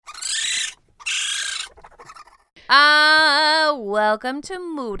Welcome to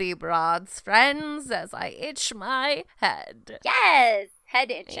Moody Broads, friends, as I itch my head. Yes, head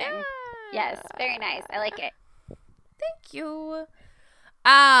itching. Yeah. Yes, very nice. I like it. Thank you.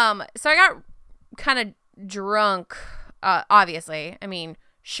 So I got kind of drunk, obviously. I mean,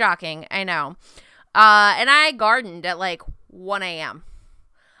 shocking, I know. And I gardened at like 1 a.m.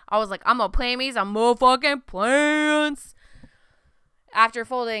 I was like, I'm gonna plant me some motherfucking plants after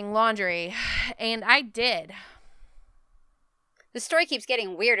folding laundry. And I did. The story keeps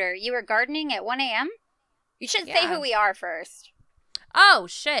getting weirder. You were gardening at 1 a.m.? You should say who we are first. Oh,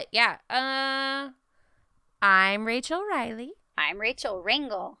 shit. Yeah. I'm Rachel Riley. I'm Rachel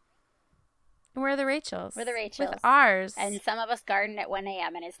Ringle. And we're the Rachels. We're the Rachels. With ours. And some of us garden at 1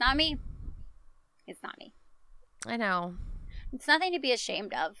 a.m. And it's not me. It's not me. I know. It's nothing to be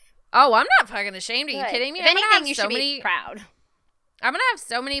ashamed of. Oh, I'm not fucking ashamed. Are you kidding me? If anything, you should be proud. I'm going to have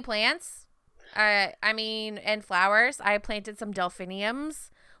so many plants. I mean, and flowers. I planted some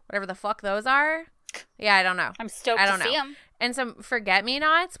delphiniums, whatever the fuck those are. Yeah, I don't know. I'm stoked to see them. And some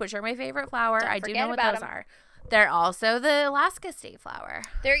forget-me-nots, which are my favorite flower. I do know what those are. They're also the Alaska state flower.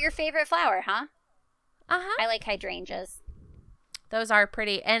 They're your favorite flower, huh? Uh-huh. I like hydrangeas. Those are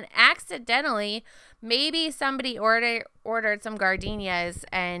pretty. And accidentally, maybe somebody ordered some gardenias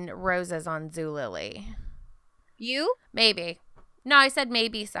and roses on Zulily. You? Maybe. No, I said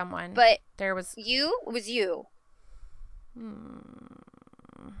maybe someone. But there was you? It was you.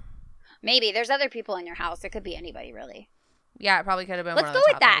 Maybe. There's other people in your house. It could be anybody, really. Yeah, it probably could have been one of the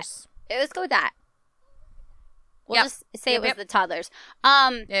toddlers. Let's go with that. We'll just say it was the toddlers.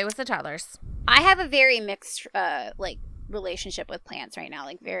 It was the toddlers. I have a very mixed, relationship with plants right now.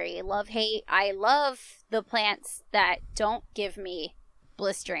 Like, very love-hate. I love the plants that don't give me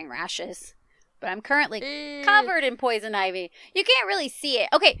blistering rashes. But I'm currently covered in poison ivy. You can't really see it.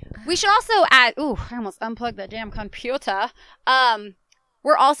 Okay, we should also add... Ooh, I almost unplugged the damn computer.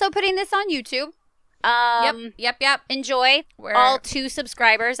 We're also putting this on YouTube. Yep. Enjoy. All 2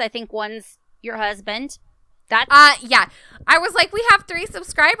 subscribers. I think one's your husband. That's... yeah. I was like, we have 3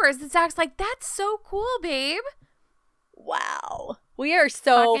 subscribers. And Zach's like, that's so cool, babe. Wow. We are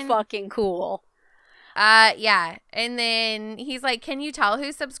so fucking cool. Yeah. And then he's like, can you tell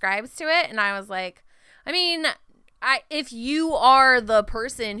who subscribes to it? And I was like, I mean, if you are the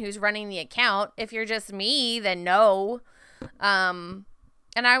person who's running the account, if you're just me, then no. And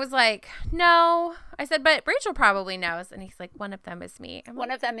I was like, no. I said, but Rachel probably knows. And he's like, one of them is me.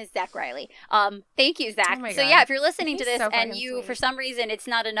 One of them is Zach Riley. Thank you, Zach. Oh my so God. yeah, if you're listening to this so and you, sweet. for some reason, it's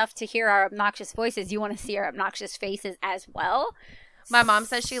not enough to hear our obnoxious voices, you want to see our obnoxious faces as well. My mom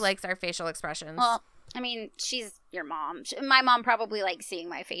says she likes our facial expressions. Well, I mean, she's your mom. My mom probably likes seeing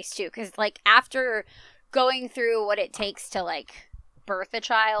my face, too. Because, like, after going through what it takes to, like, birth a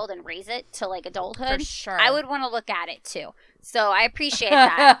child and raise it to, like, adulthood, for sure. I would want to look at it, too. So I appreciate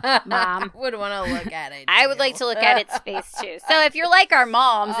that, Mom. I would want to look at it, I would like to look at its face, too. So if you're like our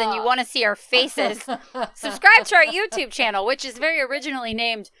moms and you want to see our faces, subscribe to our YouTube channel, which is very originally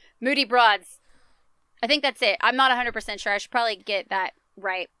named Moody Broads. I think that's it. I'm not 100% sure. I should probably get that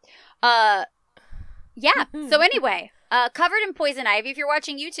right. Yeah. So anyway, covered in poison ivy. If you're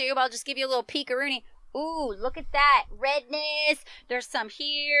watching YouTube, I'll just give you a little peek-a-rooney. Ooh, look at that. Redness. There's some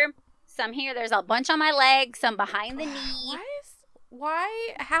here. Some here. There's a bunch on my leg. Some behind the knee.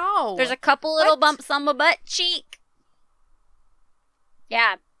 Why? How? There's a couple little bumps on my butt cheek.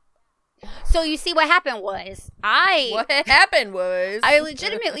 Yeah. So you see what happened was I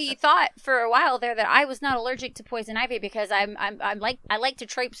legitimately thought for a while there that I was not allergic to poison ivy because I like to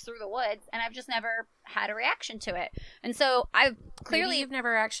traipse through the woods and I've just never had a reaction to it. And so I've clearly... Maybe you've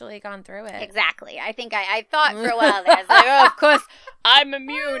never actually gone through it. Exactly. I think I thought for a while there. I was like, oh, of course, I'm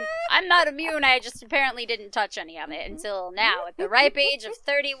immune. I'm not immune. I just apparently didn't touch any of it until now at the ripe age of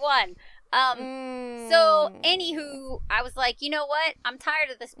 31. So, anywho, I was like, you know what? I'm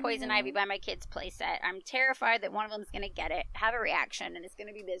tired of this poison ivy by my kids' playset. I'm terrified that one of them's going to get it, have a reaction, and it's going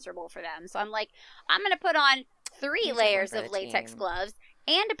to be miserable for them. So, I'm like, I'm going to put on 3 layers of latex gloves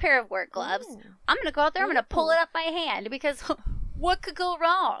and a pair of work gloves. I'm going to go out there, I'm going to pull it up by hand because what could go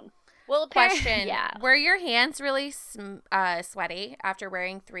wrong? Well, question. Yeah. Were your hands really sweaty after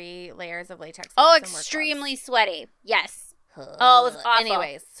wearing 3 layers of latex gloves? Oh, extremely sweaty. Yes. Oh, it was awful.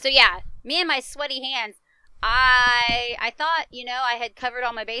 Anyways. So, yeah, me and my sweaty hands, I thought, I had covered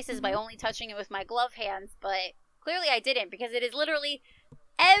all my bases by only touching it with my glove hands, but clearly I didn't because it is literally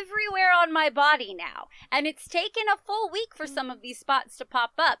everywhere on my body now. And it's taken a full week for some of these spots to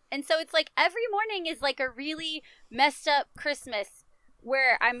pop up. And so it's like every morning is like a really messed up Christmas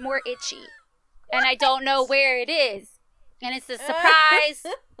where I'm more itchy. And I don't know where it is. And it's a surprise.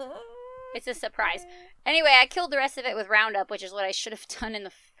 It's a surprise. Anyway, I killed the rest of it with Roundup, which is what I should have done in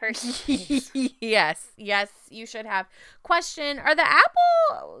the first place. Yes, you should have. Question, are the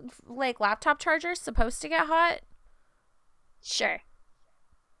Apple, like, laptop chargers supposed to get hot? Sure.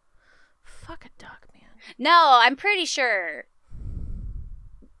 Fuck a duck, man. No, I'm pretty sure.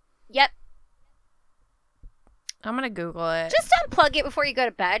 Yep. I'm gonna Google it. Just unplug it before you go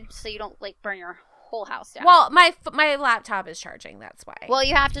to bed so you don't, like, burn your whole house down. Well, my laptop is charging, that's why. Well,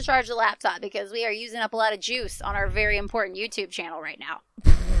 you have to charge the laptop because we are using up a lot of juice on our very important YouTube channel right now.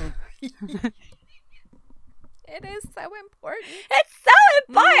 It is so important. It's so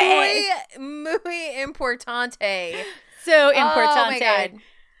important. Muy importante. So importante. Oh my God.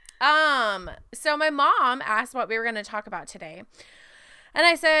 So my mom asked what we were going to talk about today. And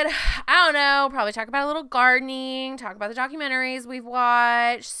I said, I don't know, probably talk about a little gardening, talk about the documentaries we've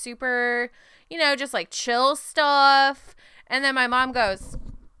watched, super, just like chill stuff. And then my mom goes,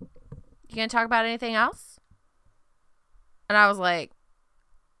 you going to talk about anything else? And I was like,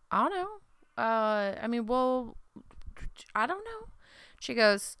 I don't know. I don't know. She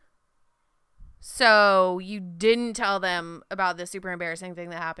goes, so you didn't tell them about the super embarrassing thing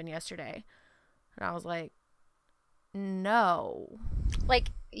that happened yesterday? And I was like, no.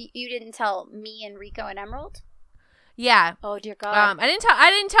 Like, you didn't tell me and Rico and Emerald? Yeah. Oh, dear God. I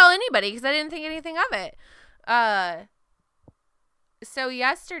didn't tell anybody because I didn't think anything of it. So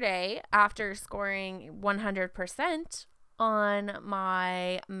yesterday, after scoring 100% on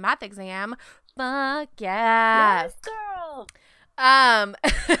my math exam, fuck yeah. Yes, girl. I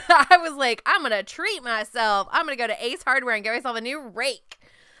was like, I'm going to treat myself. I'm going to go to Ace Hardware and get myself a new rake.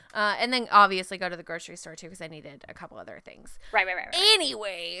 And then obviously go to the grocery store too because I needed a couple other things. Right.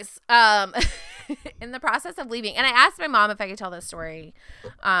 Anyways, in the process of leaving, and I asked my mom if I could tell this story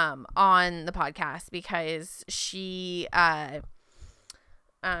on the podcast because she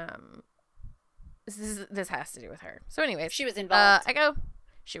this has to do with her. So anyways, she was involved.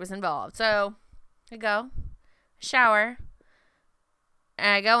 She was involved. So I go shower.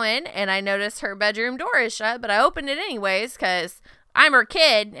 And I go in and I notice her bedroom door is shut, but I opened it anyways because I'm her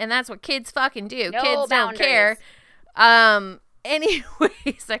kid, and that's what kids fucking do. No kids boundaries. Don't care.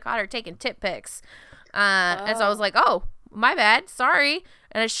 Anyways, I caught her taking tit pics. And so I was like, oh, my bad. Sorry.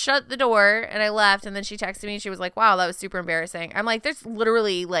 And I shut the door, and I left, and then she texted me, and she was like, wow, that was super embarrassing. I'm like, there's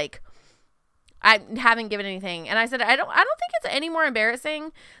literally, like, I haven't given anything. And I said, I don't think it's any more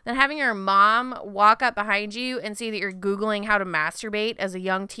embarrassing than having your mom walk up behind you and see that you're Googling how to masturbate as a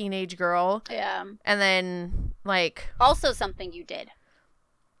young teenage girl. Yeah. And then, like... Also something you did.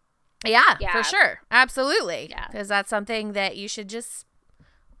 Yeah, for sure. Absolutely. Yeah. Because that's something that you should just...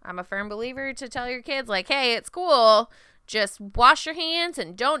 I'm a firm believer to tell your kids, like, hey, it's cool. Just wash your hands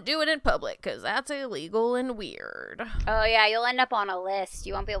and don't do it in public because that's illegal and weird. Oh, yeah. You'll end up on a list.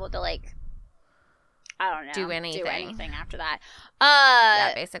 You won't be able to, like... I don't know. Do anything after that.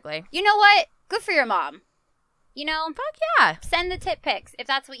 Yeah, basically. You know what? Good for your mom. Fuck yeah. Send the tit pics if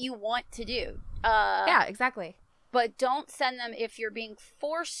that's what you want to do. Yeah, exactly. But don't send them if you're being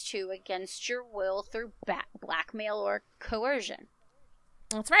forced to against your will through blackmail or coercion.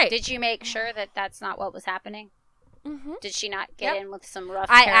 That's right. Did you make sure that that's not what was happening? Mm-hmm. Did she not get in with some rough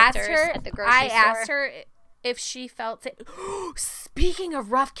characters at the grocery store? I asked her if she felt it. Speaking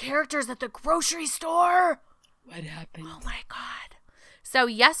of rough characters at the grocery store. What happened? Oh my God. So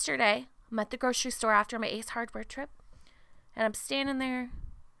yesterday, I'm at the grocery store after my Ace Hardware trip. And I'm standing there.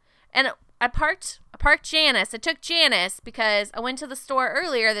 And I parked Janice. I took Janice because I went to the store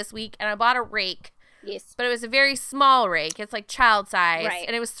earlier this week and I bought a rake. Yes. But it was a very small rake. It's like child size. Right.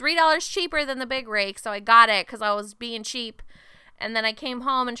 And it was $3 cheaper than the big rake. So I got it because I was being cheap. And then I came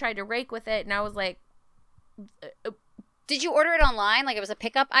home and tried to rake with it. And I was like... Did you order it online? Like it was a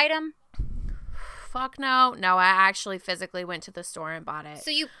pickup item? Fuck no. No, I actually physically went to the store and bought it.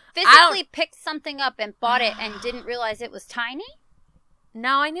 So you physically picked something up and bought it and didn't realize it was tiny?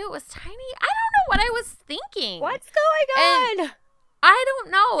 No, I knew it was tiny. I don't know what I was thinking. What's going on? I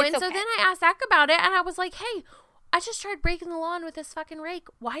don't know. It's so then I asked Zach about it and I was like, hey, I just tried breaking the lawn with this fucking rake.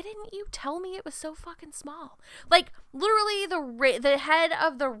 Why didn't you tell me it was so fucking small? Like, literally the head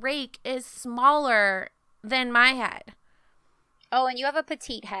of the rake is smaller than my head. Oh, and you have a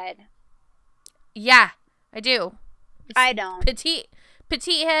petite head. Yeah, I do. I don't.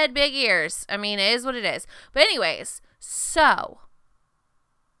 Petite head, big ears. I mean, it is what it is. But anyways, so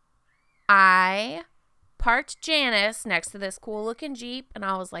I parked Janice next to this cool looking Jeep and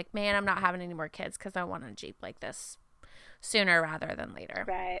I was like, man, I'm not having any more kids because I want a Jeep like this sooner rather than later.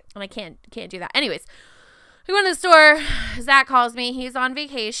 Right. And I can't do that. Anyways, We went to the store. Zach calls me. He's on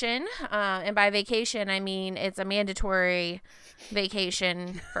vacation. And by vacation, I mean it's a mandatory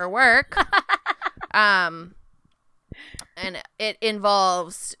vacation for work. And it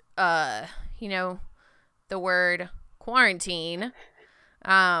involves, the word quarantine.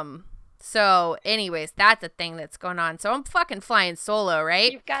 So anyways, that's a thing that's going on. So I'm fucking flying solo,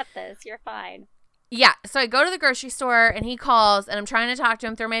 right? You've got this. You're fine. Yeah, so I go to the grocery store and he calls and I'm trying to talk to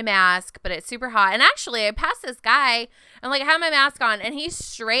him through my mask, but it's super hot. And actually, I passed this guy and like I have my mask on and he's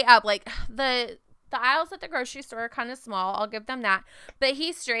straight up like the aisles at the grocery store are kind of small. I'll give them that. But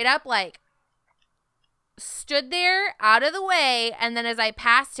he straight up like stood there out of the way, and then as I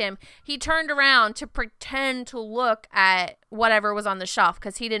passed him, he turned around to pretend to look at whatever was on the shelf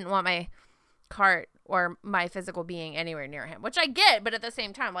because he didn't want my cart or my physical being anywhere near him, which I get, but at the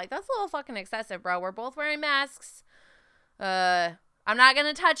same time, like, that's a little fucking excessive, bro. We're both wearing masks. I'm not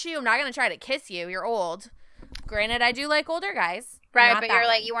gonna touch you. I'm not gonna try to kiss you. You're old. Granted, I do like older guys. Right, but you're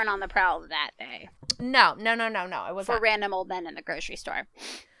like, you weren't on the prowl that day. No. It was for random old men in the grocery store.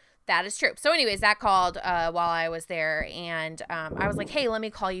 That is true. So anyways, that called while I was there, and I was like, hey, let me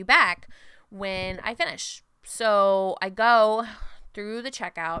call you back when I finish. So I go through the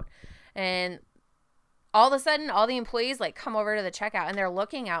checkout, and all of a sudden, all the employees like come over to the checkout, and they're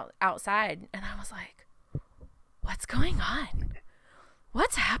looking outside, and I was like, what's going on?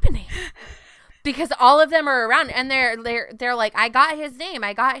 What's happening? Because all of them are around, and they're like, I got his name.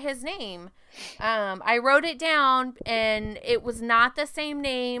 I wrote it down, and it was not the same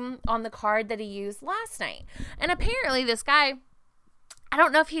name on the card that he used last night. And apparently this guy, I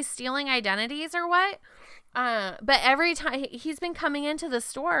don't know if he's stealing identities or what, but every time he's been coming into the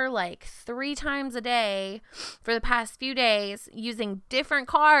store like 3 times a day for the past few days using different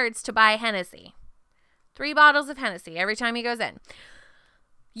cards to buy Hennessy. 3 bottles of Hennessy every time he goes in.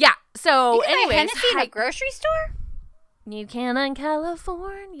 Yeah. So anyways, Hennessy in a grocery store? You can in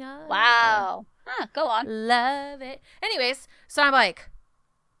California. Wow. Huh, go on. Love it. Anyways, so I'm like,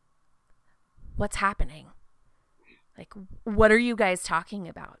 what's happening? Like, what are you guys talking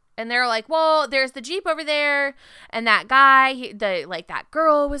about? And they're like, well, there's the Jeep over there, and that guy, that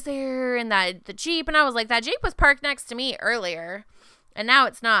girl was there, and the Jeep. And I was like, that Jeep was parked next to me earlier, and now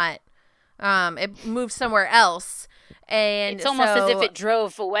it's not. It moved somewhere else. And it's almost as if it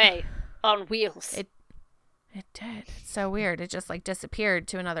drove away on wheels. It did. It's so weird. It just like disappeared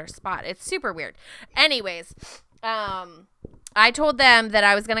to another spot. It's super weird. Anyways, I told them that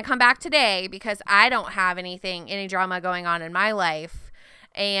I was going to come back today because I don't have any drama going on in my life.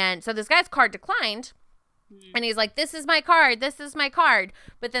 And so this guy's card declined. And he's like, this is my card.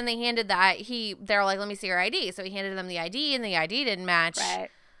 But then they handed they're like, let me see your ID. So he handed them the ID, and the ID didn't match. Right.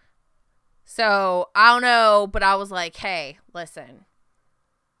 So I don't know, but I was like, hey, listen,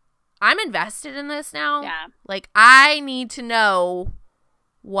 I'm invested in this now. Yeah. Like, I need to know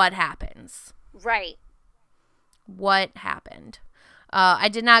what happens. Right. What happened? I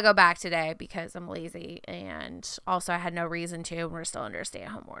did not go back today because I'm lazy, and also I had no reason to, and we're still under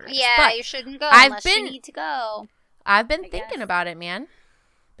stay-at-home orders. Yeah, but you shouldn't go unless you need to go. I've been thinking about it, man.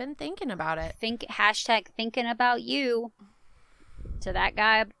 Been thinking about it. Hashtag thinking about you to that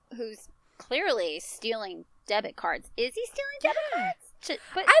guy who's clearly stealing debit cards. Is he stealing debit cards?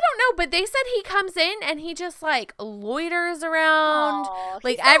 I don't know, but they said he comes in and he just like loiters around.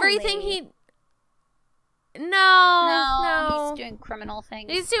 Like everything No, he's doing criminal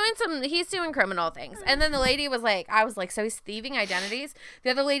things. He's doing criminal things. And then the lady was like, I was like, so he's thieving identities? The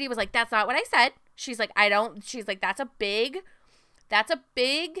other lady was like, that's not what I said. She's like, that's a big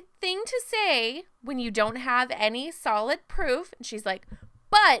thing to say when you don't have any solid proof. And she's like,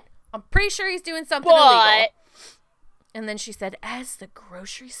 but I'm pretty sure he's doing something illegal. And then she said, as the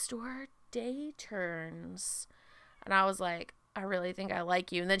grocery store day turns. And I was like, I really think I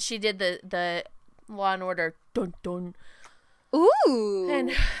like you. And then she did the Law and Order dun dun. Ooh.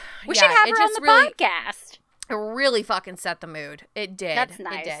 And we should have her on the podcast. It really fucking set the mood. It did. That's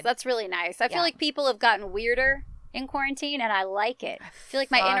nice. That's really nice. I feel like people have gotten weirder in quarantine, and I like it. I feel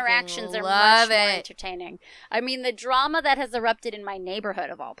like my interactions are much more entertaining. I mean, the drama that has erupted in my neighborhood,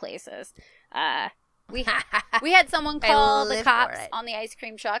 of all places. We had someone call the cops on the ice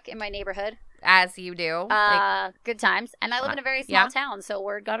cream truck in my neighborhood. As you do. Good times. And I live in a very small town, so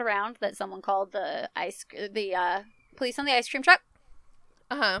word got around that someone called the police on the ice cream truck.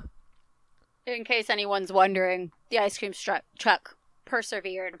 Uh-huh. In case anyone's wondering, the ice cream truck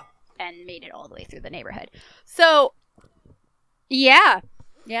persevered and made it all the way through the neighborhood. So, yeah.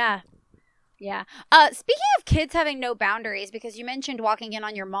 Speaking of kids having no boundaries, because you mentioned walking in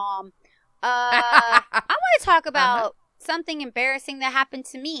on your mom, I want to talk about something embarrassing that happened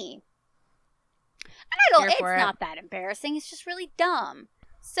to me. Here It's for it. not that embarrassing. It's just really dumb.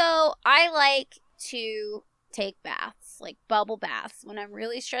 So I like to take baths, like bubble baths, when I'm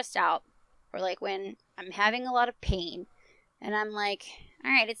really stressed out or like when I'm having a lot of pain. And I'm like,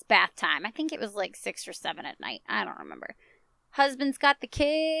 all right, it's bath time. I think it was like 6 or 7 at night. I don't remember. Husband's got the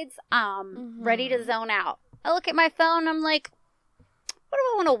kids. Ready to zone out. I look at my phone. I'm like, what do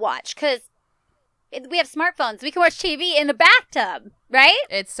I want to watch? Because we have smartphones. We can watch TV in the bathtub, right?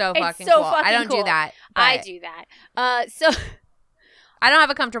 It's so It's fucking so cool. fucking I don't cool. do that. I but do that. So I don't have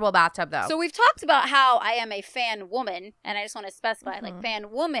a comfortable bathtub, though. So we've talked about how I am a fan woman, and I just want to specify, Mhm. like, fan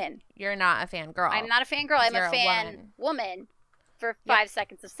woman. You're not a fan girl. I'm not a fan girl. I'm You're a a fan woman for 5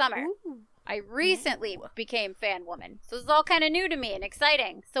 seconds of summer. Ooh. I recently became fan woman. So this is all kind of new to me and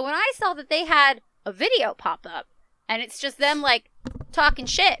exciting. So when I saw that they had a video pop up, and it's just them, like, talking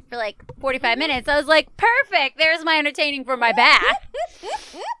shit for, like, 45 minutes, I was like, perfect! There's my entertaining for my bath.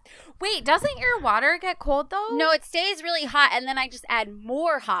 Wait, doesn't your water get cold, though? No, it stays really hot, and then I just add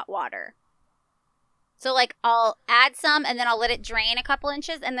more hot water. So, like, I'll add some, and then I'll let it drain a couple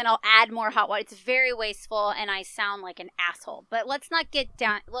inches, and then I'll add more hot water. It's very wasteful, and I sound like an asshole. But let's not go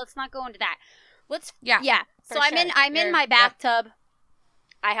into that. Yeah. So for sure. I'm in my bathtub.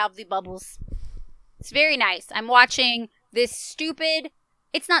 I have the bubbles. It's very nice. I'm watching this stupid.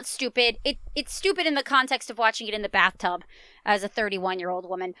 It's not stupid. It's stupid in the context of watching it in the bathtub as a 31-year-old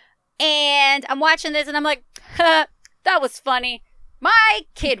woman. And I'm watching this, and I'm like, that was funny. My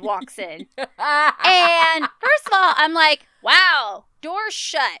kid walks in. And first of all, I'm like, wow, door's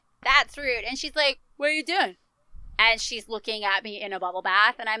shut. That's rude. And she's like, what are you doing? And she's looking at me in a bubble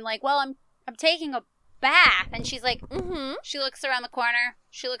bath. And I'm like, well, I'm taking a bath. And she's like, She looks around the corner.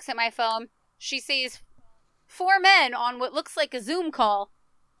 She looks at my phone. She sees 4 men on what looks like a Zoom call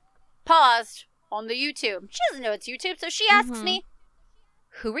paused on the YouTube. She doesn't know it's YouTube. So she asks me,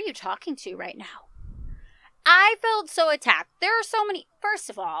 who are you talking to right now? I felt so attacked. There are so many. First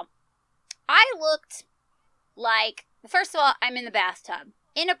of all, I looked like, I'm in the bathtub.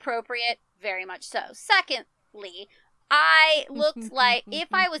 Inappropriate, very much so. Secondly, I looked like if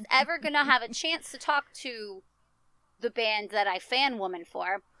I was ever going to have a chance to talk to the band that I fan woman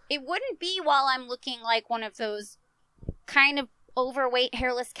for, it wouldn't be while I'm looking like one of those kind of overweight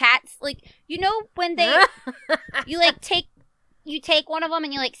hairless cats. Like, you know when you take one of them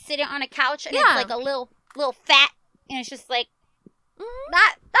and you like sit it on a couch and it's like a little fat, and it's just like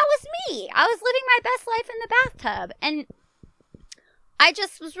that was me. I was living my best life in the bathtub, and I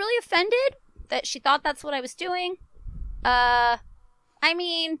just was really offended that she thought that's what I was doing. I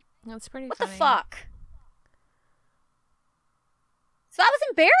mean, that's pretty what funny. the fuck? So that was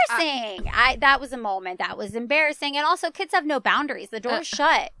embarrassing. That was a moment that was embarrassing, and also kids have no boundaries. The door's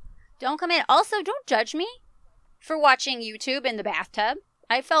shut. Don't come in. Also, don't judge me for watching YouTube in the bathtub.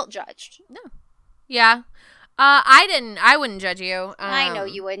 I felt judged. No. Yeah. I wouldn't judge you. I know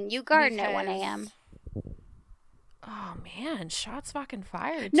you wouldn't. You garden at 1 a.m. Oh, man. Shots fucking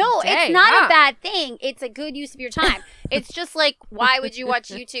fired. No, today, it's not a bad thing. It's a good use of your time. It's just like, why would you watch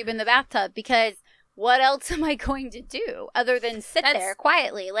YouTube in the bathtub? Because what else am I going to do other than sit there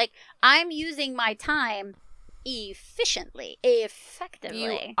quietly? Like, I'm using my time effectively.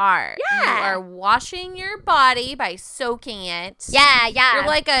 You are. Yeah. You are washing your body by soaking it. Yeah. You're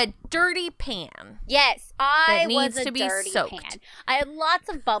like a dirty pan. Yes, I needs was a to be dirty soaked. pan. I had lots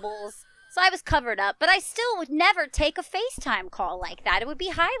of bubbles, so I was covered up, but I still would never take a FaceTime call like that. It would be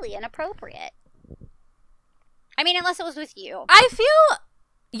highly inappropriate. I mean, unless it was with you. I feel...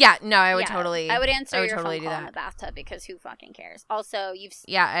 Yeah, no, I would totally... I would answer your totally phone do call in that. the bathtub because who fucking cares? Also,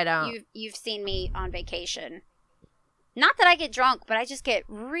 I don't. You've seen me on vacation. Not that I get drunk, but I just get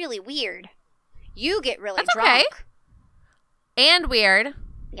really weird. You get really That's drunk. okay. And weird.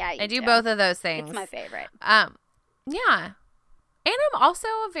 Yeah, I do both of those things. It's my favorite. Yeah. And I'm also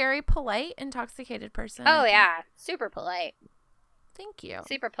a very polite, intoxicated person. Oh, yeah. Super polite. Thank you.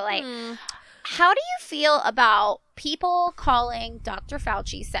 Super polite. How do you feel about people calling Dr.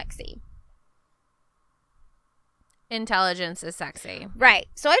 Fauci sexy? Intelligence is sexy. Right.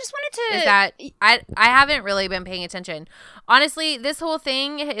 So I just wanted to... Is that... I haven't really been paying attention. Honestly, this whole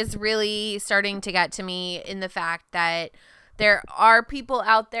thing is really starting to get to me in the fact that there are people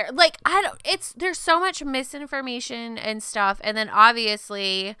out there... Like, there's so much misinformation and stuff. And then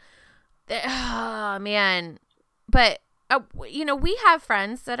obviously... Oh, man. But... we have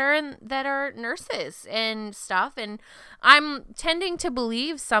friends that are nurses and stuff, and I'm tending to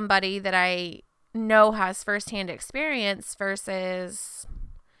believe somebody that I know has firsthand experience versus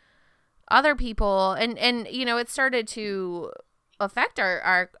other people, and it started to affect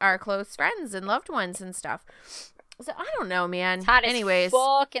our close friends and loved ones and stuff. So I don't know, man. It's hot Anyways. as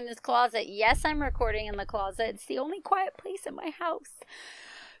fuck in this closet. Yes, I'm recording in the closet. It's the only quiet place in my house.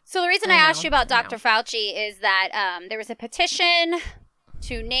 So the reason I asked you about Dr. Fauci is that there was a petition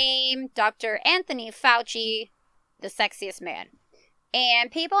to name Dr. Anthony Fauci the sexiest man.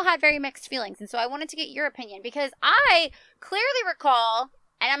 And people had very mixed feelings. And so I wanted to get your opinion because I clearly recall,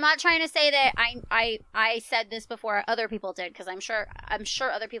 and I'm not trying to say that I said this before other people did, because I'm sure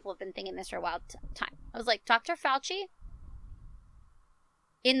other people have been thinking this for a while time. I was like, Dr. Fauci,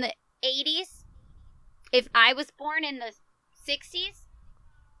 in the 80s, if I was born in the 60s,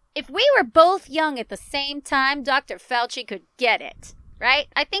 if we were both young at the same time, Dr. Fauci could get it, right?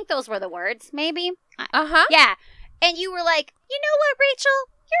 I think those were the words, maybe. Uh-huh. Yeah. And you were like, you know what, Rachel?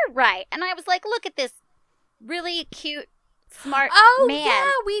 You're right. And I was like, look at this really cute, smart man.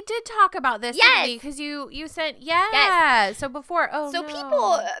 Yeah, we did talk about this, didn't we? Because you said, yes. So before, so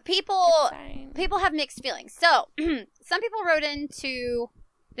people have mixed feelings. So some people wrote into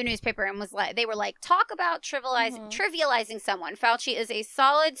the newspaper and they were like, talk about trivializing someone. Fauci is a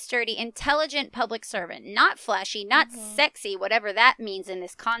solid, sturdy, intelligent public servant, not flashy, not sexy, whatever that means in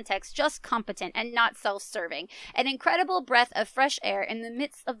this context, just competent and not self-serving. An incredible breath of fresh air in the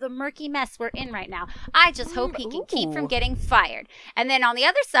midst of the murky mess we're in right now. I just hope he can keep from getting fired. And then on the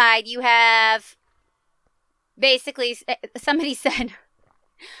other side, you have basically somebody said,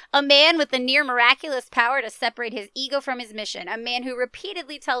 a man with the near miraculous power to separate his ego from his mission. A man who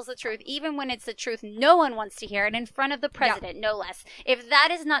repeatedly tells the truth, even when it's the truth no one wants to hear it, in front of the president, no less. If that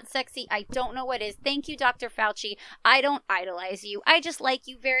is not sexy, I don't know what is. Thank you, Dr. Fauci. I don't idolize you. I just like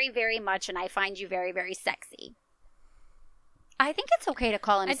you very, very much, and I find you very, very sexy. I think it's okay to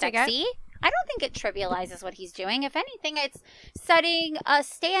call him sexy. I don't think it trivializes what he's doing. If anything, it's setting a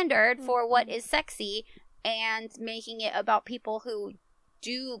standard for what is sexy and making it about people who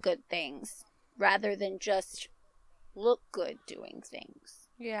do good things rather than just look good doing things.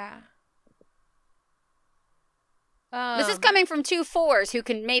 Yeah. This is coming from 2 4s who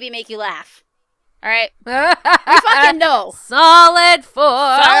can maybe make you laugh. All right? You fucking know. Solid 4.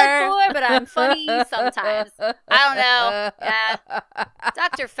 Solid 4, but I'm funny sometimes. I don't know. Yeah.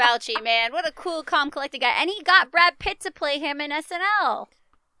 Dr. Fauci, man. What a cool, calm, collected guy. And he got Brad Pitt to play him in SNL.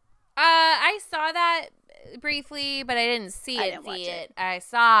 I saw that briefly, but I didn't see it. I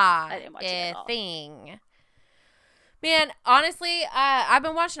saw a thing. Man, honestly, I've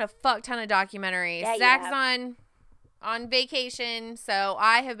been watching a fuck ton of documentaries. Yeah, Zach's on vacation, so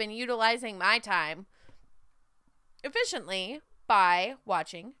I have been utilizing my time efficiently by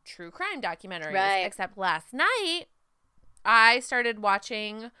watching true crime documentaries. Right. Except last night, I started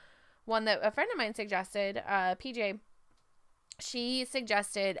watching one that a friend of mine suggested, PJ. She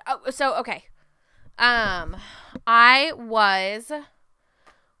suggested, okay. I was, okay.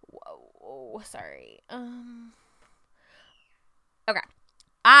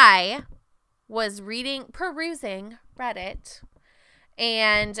 I was perusing Reddit,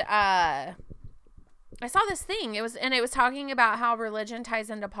 and, I saw this thing. It was talking about how religion ties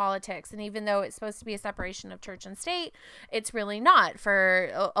into politics, and even though it's supposed to be a separation of church and state, it's really not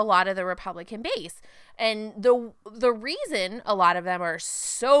for a lot of the Republican base. And the reason a lot of them are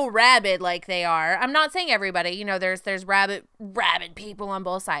so rabid like they are, I'm not saying everybody, you know, there's rabid people on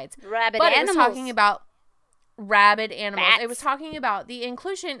both sides. Rabid animals. It was talking about rabid animals. Bats. It was talking about the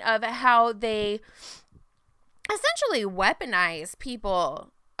inclusion of how they essentially weaponize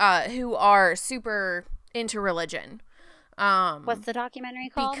people who are super into religion. What's the documentary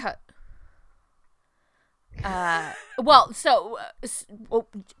called? So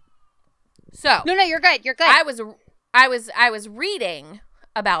no, you're good. You're good. I was reading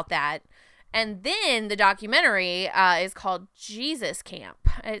about that, and then the documentary is called Jesus Camp.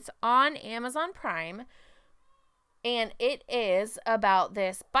 It's on Amazon Prime, and it is about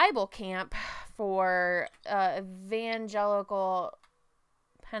this Bible camp for evangelical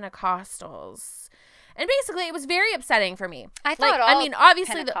Pentecostals. And basically, it was very upsetting for me. I thought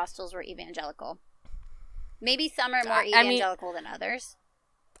obviously Pentecostals were evangelical. Maybe some are more evangelical than others.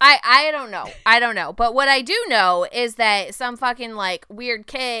 I don't know. But what I do know is that some fucking, like, weird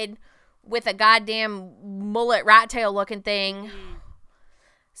kid with a goddamn mullet rat tail looking thing,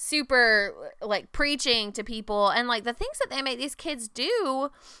 super, like, preaching to people, and, like, the things that they make these kids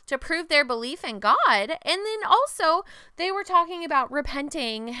do to prove their belief in God. And then also they were talking about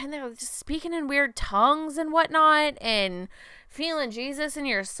repenting, and they were just speaking in weird tongues and whatnot, and feeling Jesus in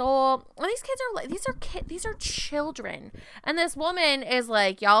your soul. And these kids are like, these are children. And this woman is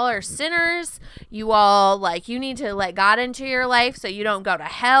like, y'all are sinners. You all, like, you need to let God into your life so you don't go to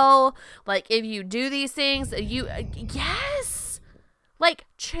hell. Like, if you do these things, yes. Like,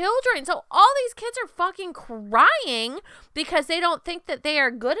 children. So all these kids are fucking crying because they don't think that they are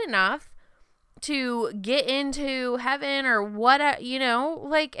good enough to get into heaven or what, you know,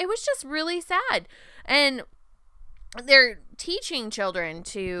 like it was just really sad. And they're teaching children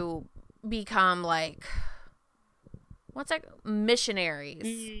to become like, what's that?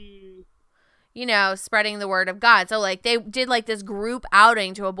 Missionaries. You know, spreading the word of God. So like they did like this group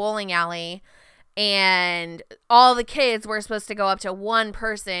outing to a bowling alley, and all the kids were supposed to go up to one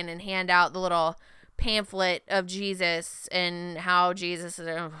person and hand out the little pamphlet of Jesus and how Jesus is,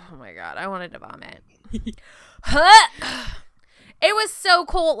 oh my God, I wanted to vomit. It was so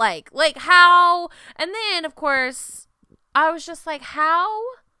cool, like how, and then of course I was just like, how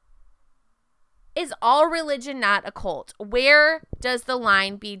is all religion not a cult? Where does the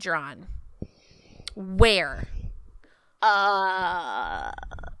line be drawn? Where?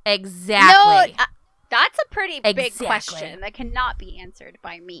 Exactly. No, that's a pretty big question that cannot be answered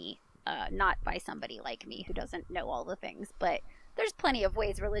by me, not by somebody like me who doesn't know all the things. But there's plenty of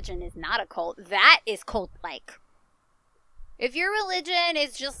ways religion is not a cult. That is cult-like. If your religion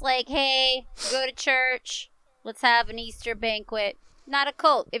is just like, hey, go to church, let's have an Easter banquet, not a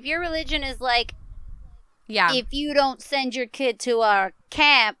cult. If your religion is like, yeah, if you don't send your kid to our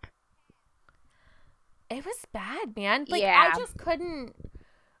camp, it was bad, man. Like, yeah. I just couldn't.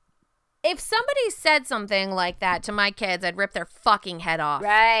 If somebody said something like that to my kids, I'd rip their fucking head off.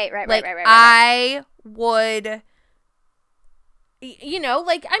 Right. I would, you know,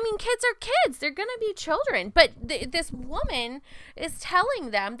 like, I mean, kids are kids. They're going to be children. But this woman is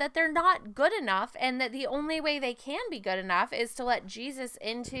telling them that they're not good enough and that the only way they can be good enough is to let Jesus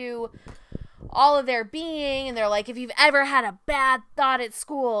into all of their being. And they're like, if you've ever had a bad thought at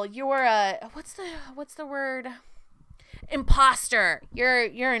school, you're a, what's the word? Imposter.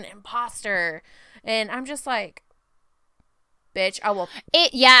 You're an imposter. And I'm just like, bitch, I will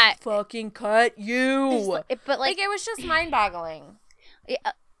fucking cut you. But like it was just mind-boggling.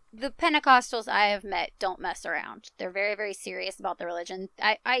 The Pentecostals I have met don't mess around. They're very, very serious about their religion.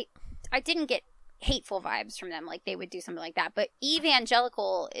 I didn't get hateful vibes from them like they would do something like that. But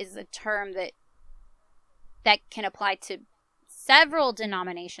evangelical is a term that can apply to several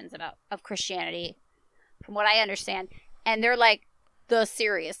denominations of Christianity, from what I understand. And they're like the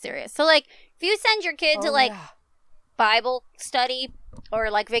serious. So like if you send your kid to Bible study or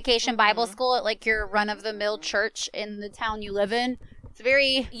like vacation Bible school at like your run-of-the-mill church in the town you live in, it's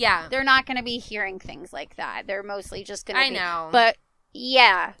very they're not going to be hearing things like that. They're mostly just going to be. I know. But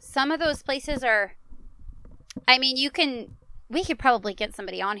yeah, some of those places are, I mean, we could probably get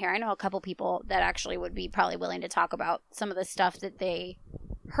somebody on here. I know a couple people that actually would be probably willing to talk about some of the stuff that they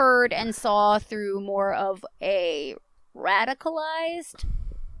heard and saw through more of a radicalized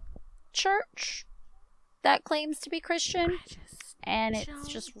church that claims to be Christian, and it's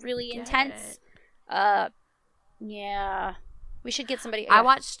just really intense. Yeah, we should get somebody. I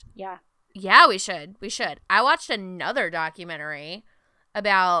watched. Yeah, we should. I watched another documentary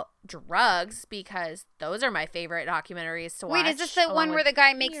about drugs because those are my favorite documentaries to watch. Wait, is this the one where the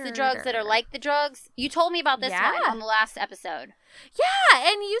guy makes the drugs that are like the drugs? You told me about this one on the last episode.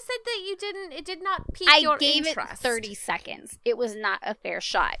 Yeah, and you said that it did not pique your interest. I gave it 30 seconds. It was not a fair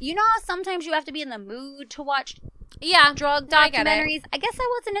shot. You know how sometimes you have to be in the mood to watch drug documentaries? I guess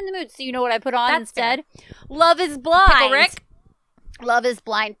I wasn't in the mood, so you know what I put on instead? Fair. Love is Blind. Pickle Rick? Love is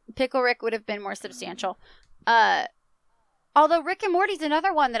Blind. Pickle Rick would have been more substantial. Although Rick and Morty's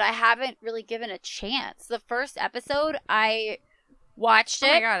another one that I haven't really given a chance. The first episode, I watched it.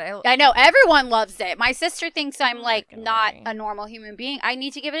 Oh my God, I know everyone loves it. My sister thinks I'm like not a normal human being. I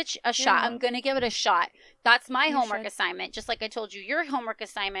need to give it a shot. I'm going to give it a shot. That's my homework assignment. Just like I told you, your homework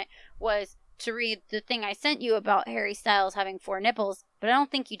assignment was to read the thing I sent you about Harry Styles having 4 nipples. But I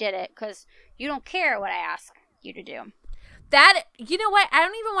don't think you did it because you don't care what I ask you to do. That, you know what? I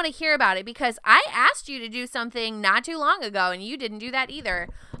don't even want to hear about it because I asked you to do something not too long ago and you didn't do that either.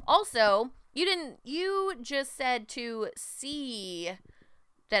 Also, you just said to see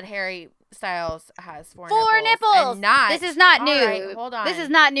that Harry Styles has 4 nipples. And not, this is not new. Right, hold on. This is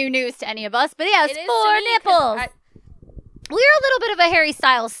not new news to any of us, but yeah, it's 4 nipples. We're a little bit of a Harry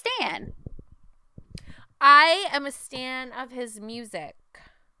Styles stan. I am a stan of his music.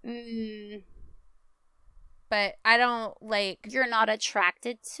 But I don't like... You're not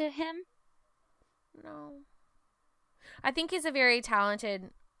attracted to him? No. I think he's a very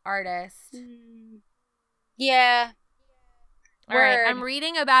talented artist. Yeah. All right, I'm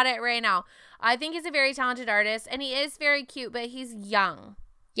reading about it right now. I think he's a very talented artist, and he is very cute, but he's young.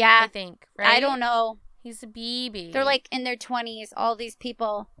 Yeah. I think, right? I don't know. He's a baby. They're like in their 20s. All these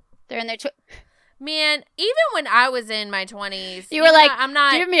people, they're in their Man, even when I was in my 20s, You were like, I'm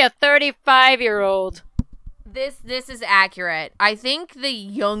not. give me a 35-year-old. This is accurate. I think the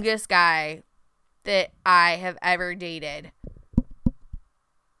youngest guy that I have ever dated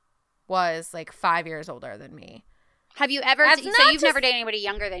was like 5 years older than me. Have you ever? That's So not you've never dated anybody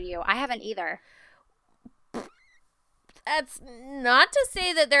younger than you? I haven't either. That's not to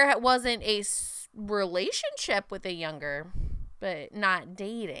say that there wasn't a relationship with a younger, but not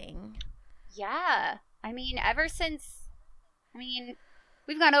dating. Yeah. I mean,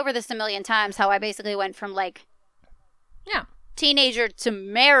 we've gone over this a million times, how I basically went from like teenager to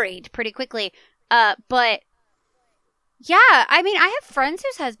married pretty quickly. But yeah, I mean, I have friends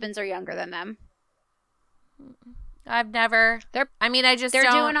whose husbands are younger than them. I've never. They're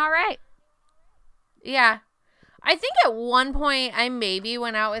doing all right. Yeah. I think at one point I maybe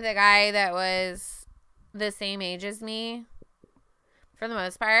went out with a guy that was the same age as me. For the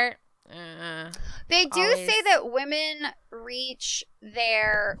most part. They do say that women reach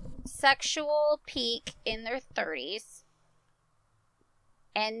their sexual peak in their 30s.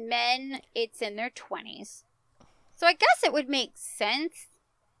 And men, it's in their 20s. So I guess it would make sense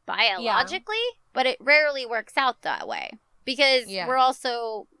biologically, but it rarely works out that way. Because we're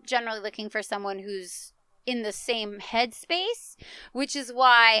also generally looking for someone who's in the same headspace, which is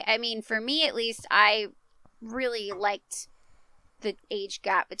why, I mean, for me at least, I really liked the age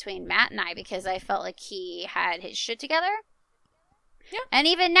gap between Matt and I because I felt like he had his shit together. Yeah. And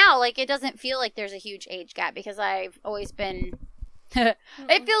even now, like, it doesn't feel like there's a huge age gap because I've always been...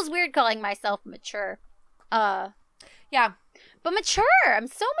 It feels weird calling myself mature. Yeah. But mature! I'm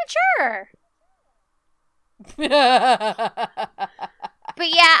so mature! But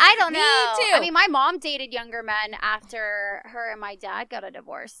yeah, I don't know. Me too. I mean, my mom dated younger men after her and my dad got a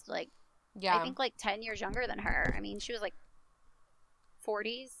divorce. Like, I think like 10 years younger than her. I mean, she was like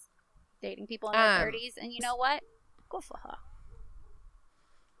 40s, dating people in their 30s. And you know what? Go for her.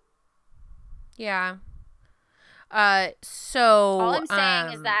 Yeah. So all I'm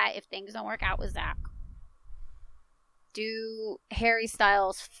saying is that if things don't work out with Zach, do Harry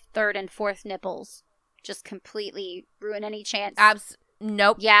Styles' third and fourth nipples just completely ruin any chance?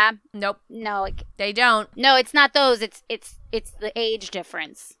 Nope. Yeah. Nope. No, they don't. No, it's not those. It's the age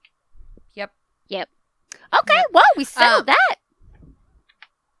difference. Yep. Okay. Yep. Well, we settled that.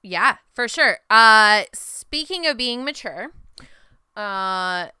 Yeah, for sure. Speaking of being mature,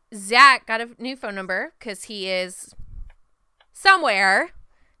 Zach got a new phone number because he is somewhere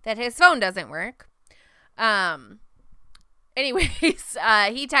that his phone doesn't work. Anyways,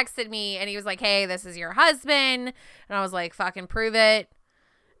 he texted me and he was like, "Hey, this is your husband." And I was like, "Fucking prove it."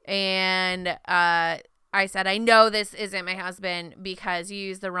 And I said, "I know this isn't my husband because you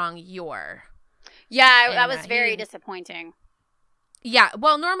used the wrong your." Yeah, that was very disappointing. Yeah,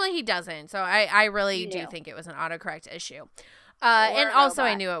 well, normally he doesn't. So I really do think it was an autocorrect issue. And also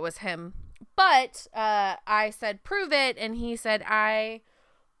I knew it was him. But I said, "Prove it." And he said, oh,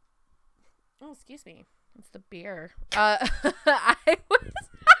 excuse me. It's the beer. I was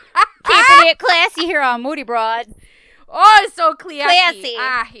keeping it classy here on Moody Broad. Oh, it's so classy.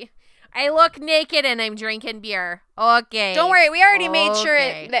 Classy. I look naked and I'm drinking beer. Okay. Don't worry. We already made sure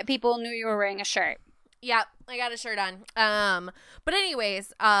that people knew you were wearing a shirt. Yep. I got a shirt on. But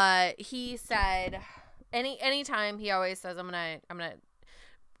anyways, he said anytime he always says I'm gonna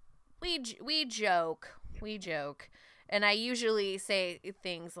we joke. And I usually say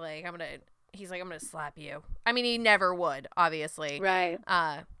things like he's like, "I'm gonna slap you." I mean, he never would, obviously. Right.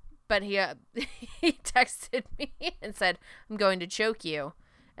 But he texted me and said, "I'm going to choke you."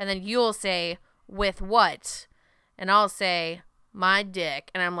 And then you'll say, "With what?" And I'll say, "My dick."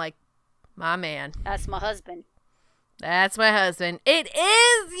 And I'm like, "My man. That's my husband." That's my husband. It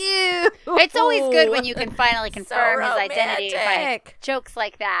is you. It's always good when you can finally confirm his identity by jokes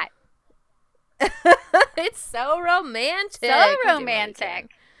like that. It's so romantic. So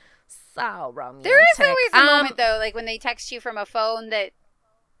romantic. So romantic. There is always a moment, though, like when they text you from a phone that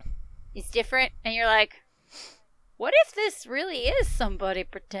is different, and you're like, what if this really is somebody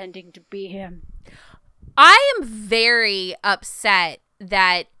pretending to be him? I am very upset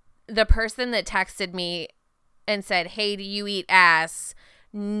that the person that texted me and said, "Hey, do you eat ass?"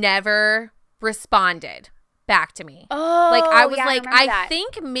 never responded back to me. Oh, like I was like, I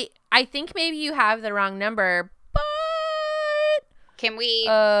think maybe you have the wrong number, but can we? Do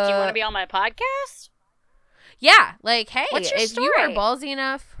you want to be on my podcast? Yeah, like, hey, what's your if story? you are ballsy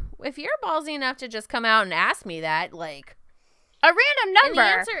enough to just come out and ask me that, like a random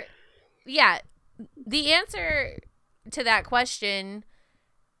number. The answer to that question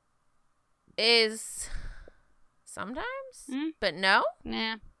is sometimes, but no.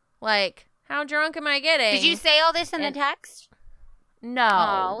 Yeah. Like, How drunk am I getting? Did you say all this in the text? No.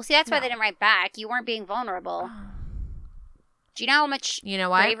 Oh, well, see, that's why they didn't write back. You weren't being vulnerable. Do you know how much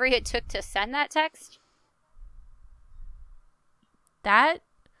bravery it took to send that text? That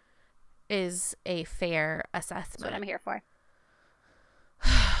is a fair assessment. That's what I'm here for.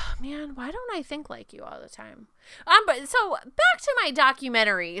 Man, why don't I think like you all the time? But so back to my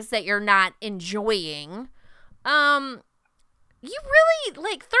documentaries that you're not enjoying. You really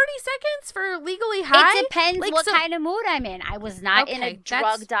like 30 seconds for Legally High? It depends what kind of mood I'm in. I was not in a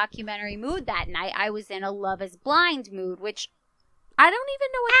drug documentary mood that night. I was in a Love is Blind mood, which I don't even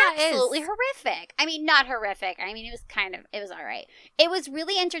know what that is. Absolutely horrific. I mean, not horrific. I mean, it was all right. It was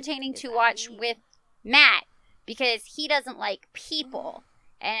really entertaining to watch with Matt because he doesn't like people.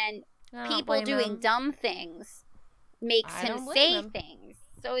 And people doing dumb things makes him say things.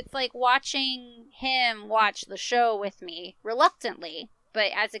 So it's like watching him watch the show with me, reluctantly, but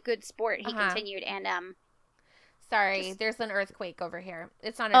as a good sport, he continued. And sorry, there's an earthquake over here.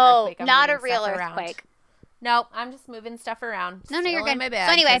 It's not an earthquake. I'm not a real earthquake. Nope, I'm just moving stuff around. No, you're good. So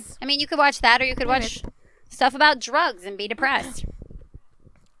anyway, I mean, you could watch that, or you could watch stuff about drugs and be depressed.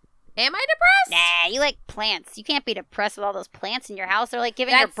 Am I depressed? Nah, you like plants. You can't be depressed with all those plants in your house. They're like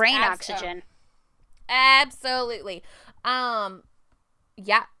giving your brain oxygen. Absolutely.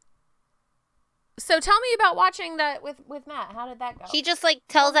 Yeah. So tell me about watching that with Matt. How did that go? He just like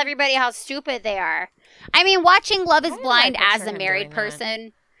tells everybody how stupid they are. I mean, watching Love is Blind as a married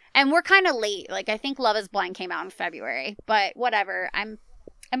person, and we're kind of late. Like I think Love is Blind came out in February, but whatever. I'm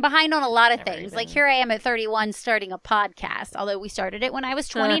behind on a lot of things. Like here I am at 31 starting a podcast, although we started it when I was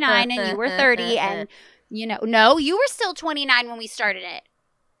 29 and you were 30 and no, you were still 29 when we started it.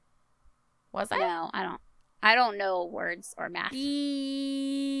 Was I? No, I don't know words or math.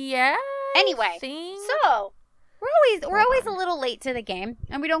 Yeah. Anyway, so we're always a little late to the game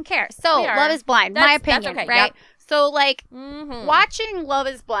and we don't care. So Love is Blind, my opinion, right? Yep. So like watching Love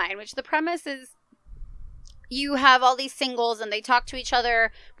is Blind, which the premise is you have all these singles and they talk to each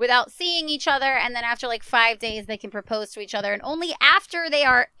other without seeing each other. And then after like 5 days, they can propose to each other. And only after they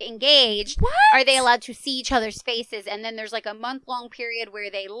are engaged are they allowed to see each other's faces. And then there's like a month-long period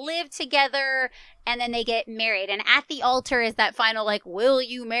where they live together and then they get married. And at the altar is that final like, will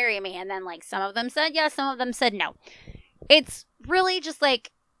you marry me? And then like some of them said yes, some of them said no. It's really just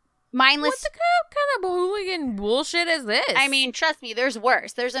like mindless. What the kind of hooligan bullshit is this? I mean, trust me, there's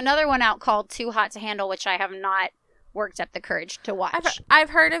worse. There's another one out called Too Hot to Handle, which I have not worked up the courage to watch.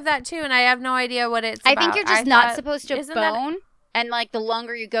 I've heard of that too, and I have no idea what it's about. I think you're just not supposed to bone, and like the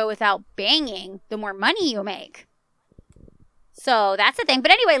longer you go without banging, the more money you make. So that's the thing.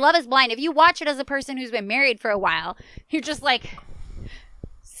 But anyway, Love is Blind. If you watch it as a person who's been married for a while, you're just like,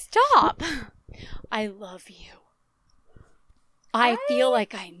 stop. I love you. I feel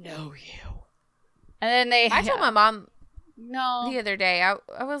like I know you. And then I told my mom no the other day.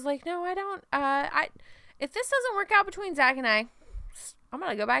 I was like, no, I don't. If this doesn't work out between Zach and I'm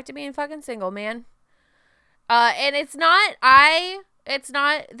gonna go back to being fucking single, man. And it's not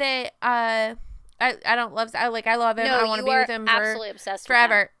that I don't love. I love him. No, I want to be with him absolutely obsessed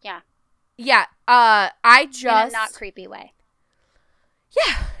forever. With him. Yeah. I just in a not creepy way.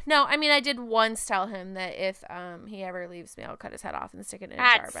 Yeah. No, I mean, I did once tell him that if he ever leaves me, I'll cut his head off and stick it in a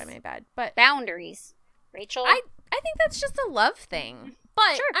jar by my bed. But boundaries, Rachel. I think that's just a love thing.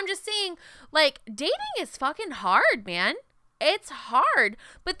 But I'm just saying, like, dating is fucking hard, man. It's hard.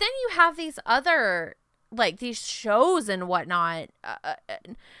 But then you have these other, like, these shows and whatnot.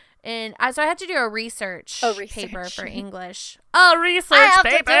 And so I had to do a research paper for English. A research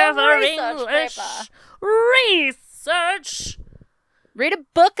paper for English. Research. Read a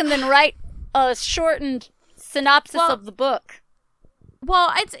book and then write a shortened synopsis of the book.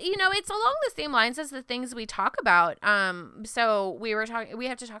 Well, it's along the same lines as the things we talk about. So we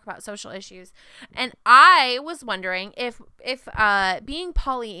have to talk about social issues. And I was wondering if being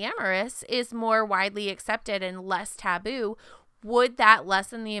polyamorous is more widely accepted and less taboo, would that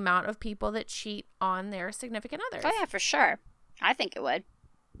lessen the amount of people that cheat on their significant others? Oh yeah, for sure. I think it would.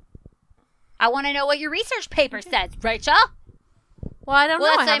 I want to know what your research paper says, Rachel. Well, I don't know.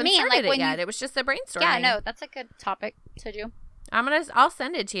 I haven't started it yet. It was just a brainstorming. Yeah, no, that's a good topic to do. I'll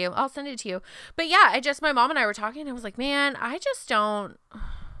send it to you. But yeah, my mom and I were talking and I was like, man, I just don't.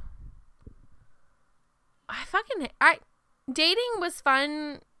 Dating was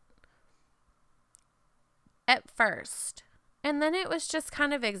fun at first. And then it was just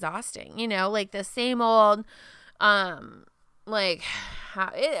kind of exhausting, like the same old, almost like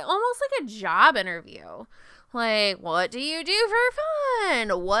a job interview. Like, what do you do for fun?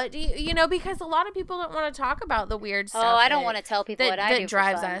 What do you, because a lot of people don't want to talk about the weird stuff. Oh, I don't want to tell people what I do that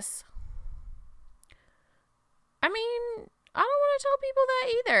drives for fun. us. I mean, I don't want to tell people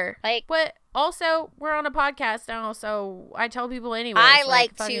that either. Like, but also, we're on a podcast now, so I tell people anyway. I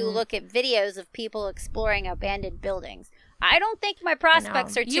like to look at videos of people exploring abandoned buildings. I don't think my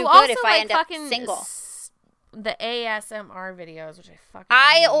prospects are too good if I end up single. The ASMR videos, which I fucking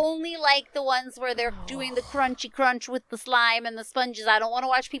hate. Only like the ones where they're doing the crunchy crunch with the slime and the sponges. I don't want to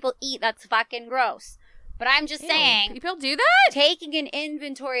watch people eat. That's fucking gross. But I'm just saying, people do that? Taking an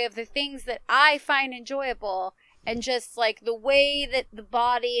inventory of the things that I find enjoyable and just like the way that the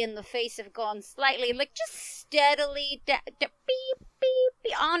body and the face have gone slightly, like just steadily beep,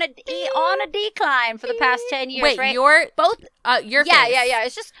 beep, on a decline for the past 10 years. Wait, right? your yeah, face. Yeah.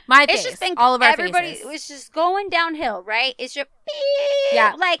 It's just my face. It's just been all of our faces. It's just going downhill, right? It's just beep.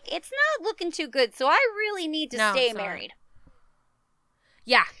 Yeah. Like it's not looking too good. So I really need to stay married.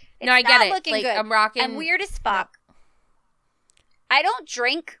 Yeah. It's no, I get it. Looking like good. I'm rocking. I'm weird as fuck. No. I don't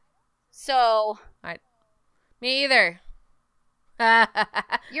drink, so me either.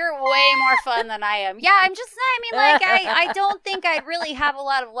 You're way more fun than I am. Yeah, I'm just saying. I mean, like, I don't think I'd really have a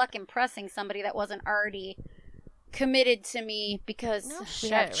lot of luck impressing somebody that wasn't already committed to me because we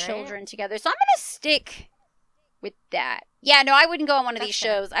have children together. So I'm gonna stick with that. Yeah, no, I wouldn't go on one of these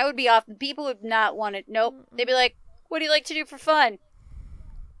shows. I would be off. People would not want it. Nope. They'd be like, "What do you like to do for fun?"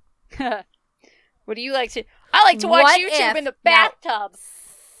 What do you like to? I like to watch YouTube in the bathtub.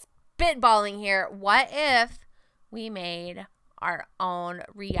 Spitballing here. What if we made our own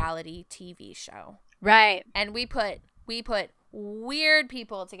reality TV show? Right. And we put weird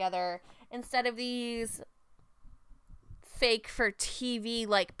people together instead of these fake for TV.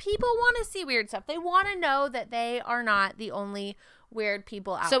 Like, people want to see weird stuff. They want to know that they are not the only weird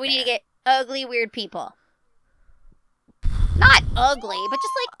people out there. So we need to get ugly weird people. Not ugly, but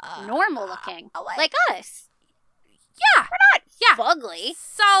just like normal looking. Like us. Yeah. We're not fugly.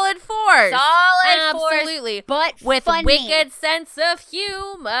 Solid force. Absolutely. But with funny. Wicked sense of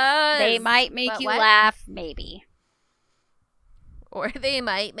humor. They might make you laugh, maybe. Or they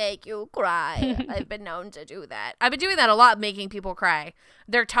might make you cry. I've been known to do that. I've been doing that a lot, making people cry.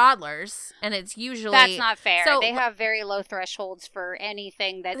 They're toddlers, and it's usually... That's not fair. So, they have very low thresholds for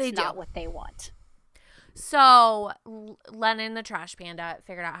anything that's not what they want. So, Lennon, the trash panda,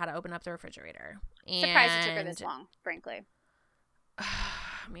 figured out how to open up the refrigerator. Surprised it took her this long, frankly.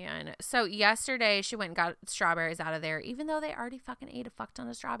 Man. So, yesterday, she went and got strawberries out of there, even though they already fucking ate a fuck ton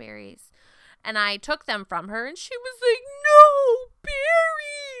of strawberries. And I took them from her, and she was like, no,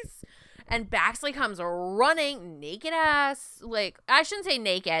 berries! And Baxley comes running, naked ass. Like, I shouldn't say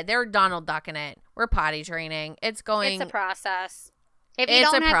naked. They're Donald Ducking it. We're potty training. It's a process. If you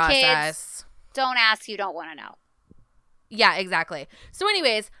don't have kids... Don't ask, you don't want to know. Yeah, exactly. So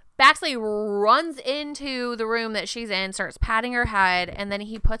anyways, Baxley runs into the room that she's in, starts patting her head, and then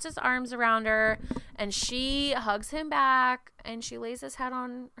he puts his arms around her, and she hugs him back, and she lays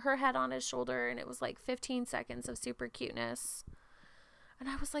her head on his shoulder, and it was like 15 seconds of super cuteness. And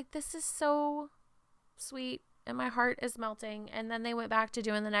I was like, this is so sweet. And my heart is melting. And then they went back to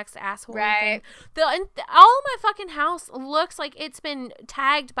doing the next asshole thing. All of my fucking house looks like it's been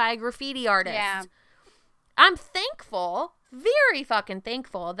tagged by a graffiti artist. Yeah. I'm thankful, very fucking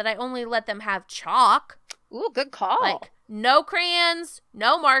thankful, that I only let them have chalk. Ooh, good call. Like, no crayons,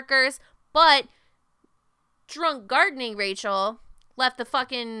 no markers. But drunk gardening Rachel left the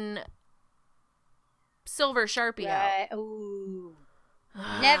fucking silver Sharpie out. Ooh.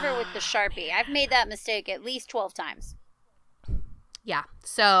 Never with the Sharpie. I've made that mistake at least 12 times. Yeah.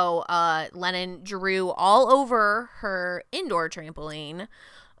 So Lennon drew all over her indoor trampoline.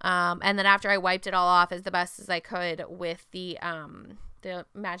 And then after I wiped it all off as the best as I could with the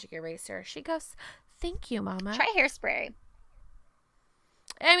magic eraser, she goes, thank you, Mama. Try hairspray.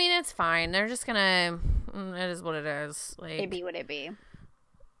 I mean, it's fine. They're just gonna... It is what it is. Like, it be what it be.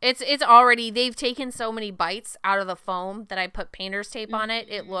 It's already, they've taken so many bites out of the foam that I put painter's tape on it.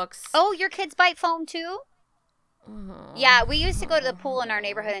 It looks... Oh, your kids bite foam too? Mm-hmm. Yeah, we used to go to the pool in our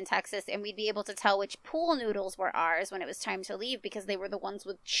neighborhood in Texas, and we'd be able to tell which pool noodles were ours when it was time to leave because they were the ones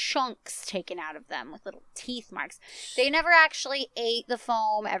with chunks taken out of them with little teeth marks. They never actually ate the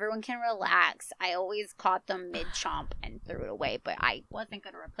foam. Everyone can relax. I always caught them mid-chomp and threw it away, but I wasn't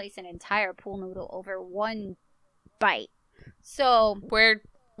going to replace an entire pool noodle over one bite. So...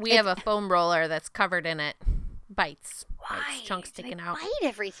 We have a foam roller that's covered in it. Bites. Why? Chunks sticking out. Bite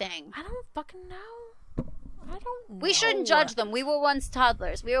everything. I don't fucking know. I don't know. We shouldn't judge them. We were once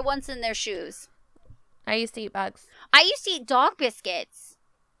toddlers. We were once in their shoes. I used to eat bugs. I used to eat dog biscuits.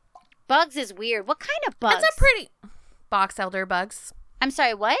 Bugs is weird. What kind of bugs? That's a pretty... Box elder bugs. I'm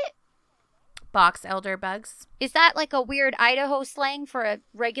sorry, what? Box elder bugs. Is that like a weird Idaho slang for a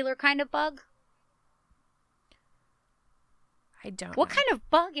regular kind of bug? I don't What know. kind of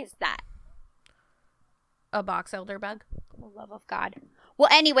bug is that? A box elder bug? For the love of God. Well,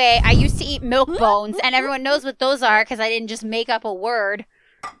 anyway, I used to eat milk bones, and everyone knows what those are because I didn't just make up a word.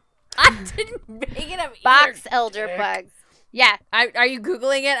 I didn't make it up. Box elder bugs. Yeah. Are you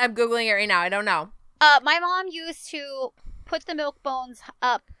Googling it? I'm Googling it right now. I don't know. My mom used to put the milk bones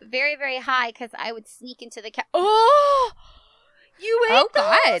up very, very high because I would sneak into the Oh! You ate those?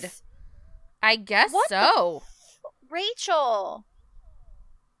 God. I guess What so. Rachel.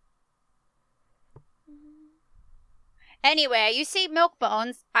 Anyway, you see milk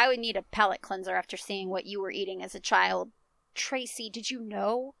bones. I would need a palate cleanser after seeing what you were eating as a child. Tracy, did you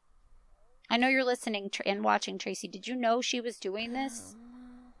know? I know you're listening and watching, Tracy. Did you know she was doing this?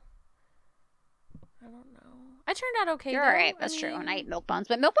 I don't know. I turned out okay. You're though. alright. That's true. And I eat milk bones.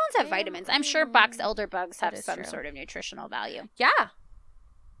 But milk bones have vitamins. I'm sure box elder bugs have some true. sort of nutritional value. Yeah.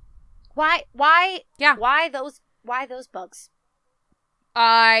 Why? Yeah. Why those bugs?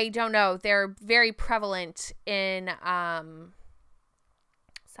 I don't know. They're very prevalent in South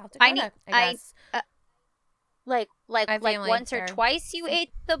Dakota, I guess. Like family once or there. twice you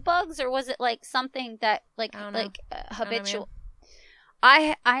ate the bugs, or was it like something that like I don't know. habitual?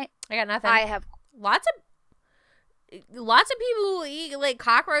 I got nothing. I have lots of people who eat like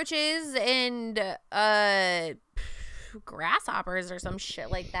cockroaches and grasshoppers or some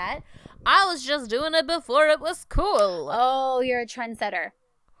shit like that. I was just doing it before it was cool. Oh, you're a trendsetter.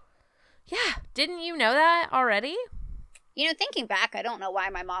 Yeah, didn't you know that already? You know, thinking back, I don't know why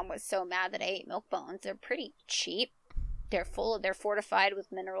my mom was so mad that I ate milk bones. They're pretty cheap. They're fortified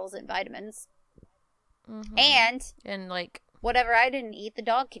with minerals and vitamins. Mm-hmm. And like whatever I didn't eat, the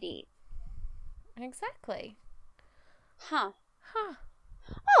dog could eat. Exactly. Huh.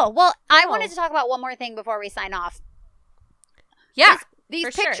 Oh, well, I wanted Oh. to talk about one more thing before we sign off. Yeah. These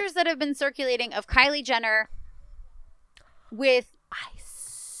for pictures sure. that have been circulating of Kylie Jenner with I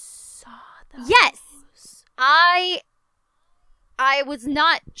saw those. Yes. I was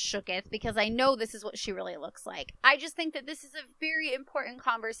not shooketh because I know this is what she really looks like. I just think that this is a very important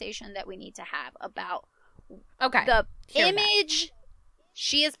conversation that we need to have about Okay. the Hear image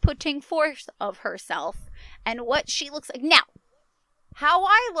she is putting forth of herself and what she looks like. Now, how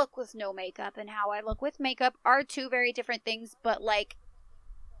I look with no makeup and how I look with makeup are two very different things, but like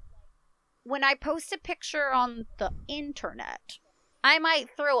when I post a picture on the internet, I might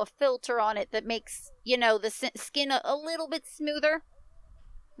throw a filter on it that makes, you know, the skin a little bit smoother.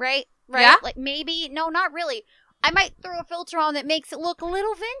 Right? Yeah. Like maybe, no, not really. I might throw a filter on that makes it look a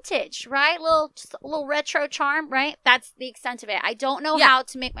little vintage, right? Just a little retro charm, right? That's the extent of it. I don't know how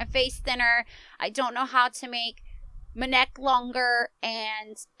to make my face thinner. I don't know how to make my neck longer.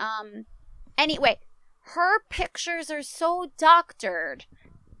 And anyway, her pictures are so doctored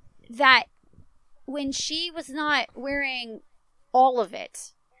that when she was not wearing all of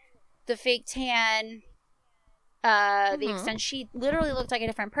it, the fake tan, the extent, she literally looked like a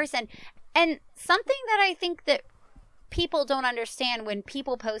different person. And something that I think that people don't understand when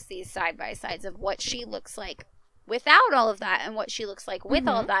people post these side by sides of what she looks like without all of that and what she looks like with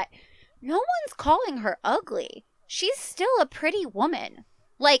all of that, no one's calling her ugly. She's still a pretty woman.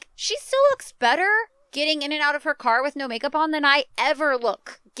 Like, she still looks better getting in and out of her car with no makeup on than I ever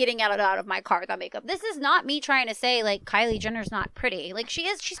look getting out of my car without makeup. This is not me trying to say, like, Kylie Jenner's not pretty. Like, she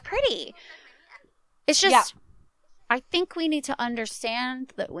is. She's pretty. It's just, I think we need to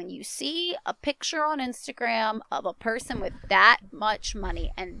understand that when you see a picture on Instagram of a person with that much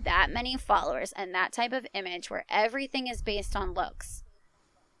money and that many followers and that type of image where everything is based on looks,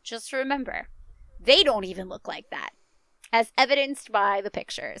 just remember, they don't even look like that, as evidenced by the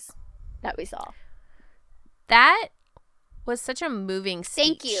pictures that we saw. That was such a moving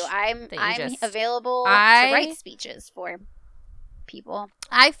speech. Thank you. I'm available to I write speeches for people.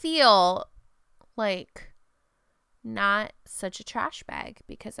 I feel like not such a trash bag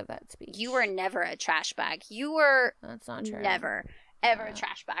because of that speech. You were never a trash bag. You were That's not true. never, ever a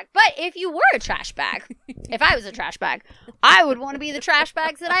trash bag. But if you were a trash bag, if I was a trash bag, I would want to be the trash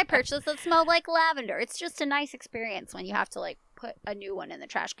bags that I purchased that smell like lavender. It's just a nice experience when you have to like put a new one in the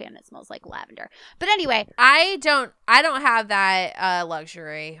trash can that smells like lavender. But anyway, I don't have that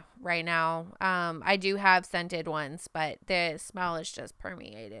luxury right now. I do have scented ones, but the smell is just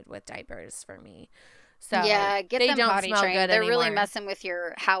permeated with diapers for me. So yeah, get they them don't potty smell trained. good They're really anymore. messing with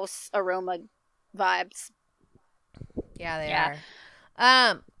your house aroma vibes. Yeah, they Yeah.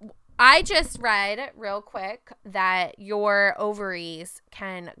 are. I just read real quick that your ovaries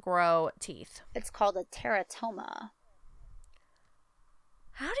can grow teeth. It's called a teratoma.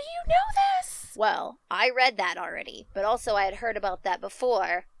 How do you know this? Well, I read that already, but also I had heard about that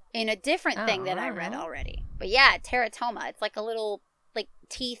before in a different thing that I read already. But yeah, teratoma. It's like a little, like,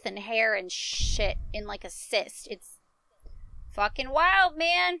 teeth and hair and shit in, like, a cyst. It's fucking wild,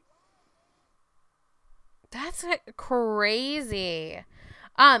 man. That's crazy.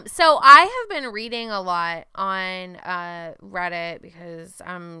 So I have been reading a lot on Reddit because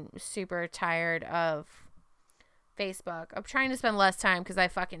I'm super tired of Facebook. I'm trying to spend less time because I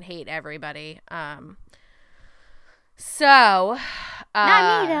fucking hate everybody. So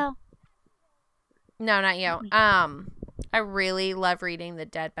Not me, though. No, not you. I really love reading the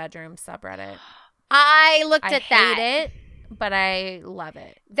Dead Bedroom subreddit. I looked at that. I hate it, but I love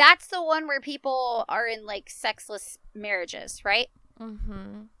it. That's the one where people are in, like, sexless marriages, right? Mm-hmm.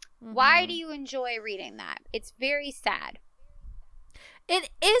 Mm-hmm. Why do you enjoy reading that? It's very sad. It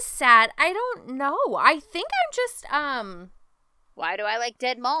is sad. I don't know. I think I'm just Why do I like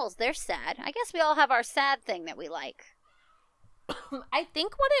dead moles? They're sad. I guess we all have our sad thing that we like. I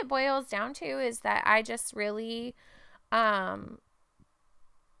think what it boils down to is that I just really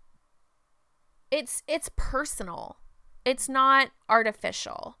it's personal. It's not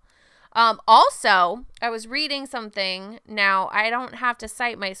artificial. Also, I was reading something. Now, I don't have to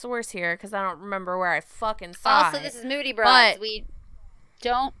cite my source here because I don't remember where I fucking saw it. Also, this is Moody Broads. We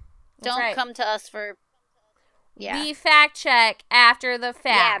don't right. come to us for... Yeah. We fact check after the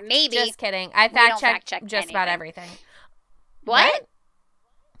fact. Yeah, maybe. Just kidding. I fact check just about everything. What?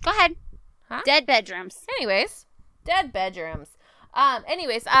 Go ahead. Huh? Dead bedrooms. Anyways, dead bedrooms.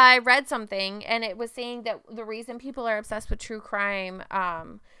 I read something and it was saying that the reason people are obsessed with true crime,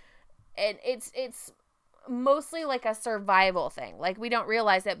 and it's mostly like a survival thing. Like, we don't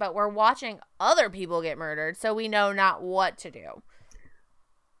realize it, but we're watching other people get murdered, so we know not what to do.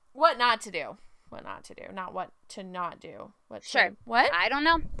 What not to do. What not to do. Not what to not do. What? I don't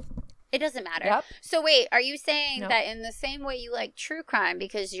know. It doesn't matter. Yep. So wait, are you saying Nope. that in the same way you like true crime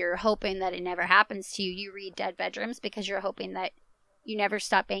because you're hoping that it never happens to you, you read Dead Bedrooms because you're hoping that you never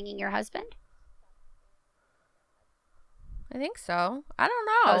stop banging your husband? I think so. I don't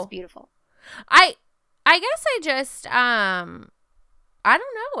know. That was beautiful. I guess I just I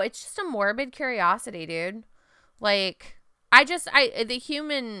don't know. It's just a morbid curiosity, dude. Like, the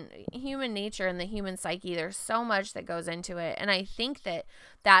human nature and the human psyche, there's so much that goes into it, and I think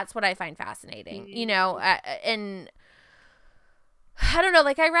that's what I find fascinating. You know, and I don't know,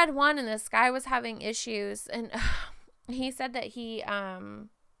 like, I read one and this guy was having issues and he said that he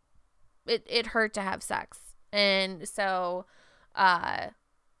it hurt to have sex. And so I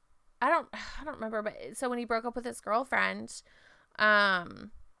don't remember, but so when he broke up with his girlfriend,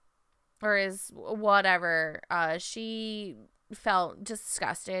 or his whatever, she felt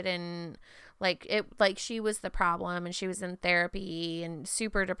disgusted and like she was the problem, and she was in therapy and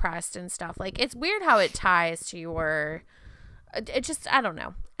super depressed and stuff. Like, it's weird how it ties to your, it just, I don't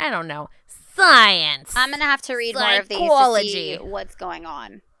know. Science. I'm gonna have to read more of these to see what's going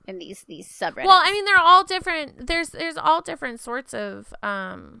on in these subreddits. Well, I mean, they're all different. There's all different sorts of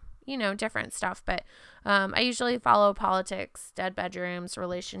different stuff, but I usually follow politics, dead bedrooms,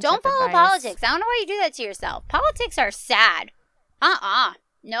 relationship Don't follow advice. politics. I don't know why you do that to yourself. Politics are sad.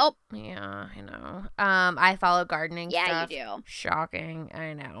 Nope. Yeah, I know. I follow gardening stuff. Yeah, you do. Shocking.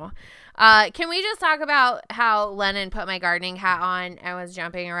 I know. Can we just talk about how Lennon put my gardening hat on and was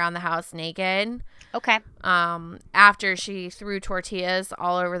jumping around the house naked? Okay. After she threw tortillas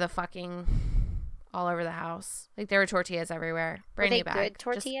all over the house. Like, there were tortillas everywhere. Brand new bag. Good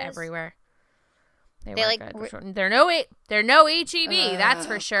tortillas? Just everywhere. They were like good. They're no HEB, that's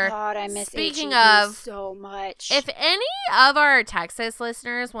for sure. God, I miss Speaking HEB of, so much. If any of our Texas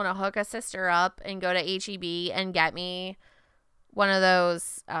listeners want to hook a sister up and go to HEB and get me one of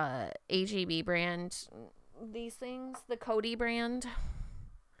those HEB brand, these things, the Cody brand,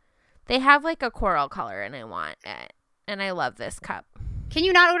 they have like a coral color and I want it. And I love this cup. Can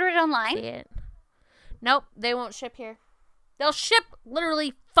you not order it online? See it? Nope, they won't ship here. They'll ship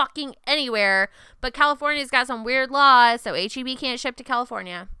literally fucking anywhere, but California's got some weird laws, so HEB can't ship to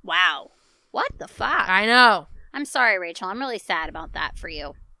California. Wow. What the fuck? I know. I'm sorry, Rachel. I'm really sad about that for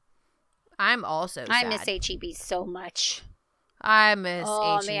you. I'm also sad. I miss HEB so much. I miss HEB.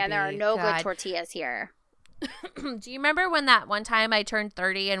 Oh, man, there are no good tortillas here. Do you remember when that one time I turned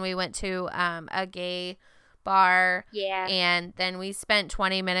 30 and we went to a gay bar? Yeah. And then we spent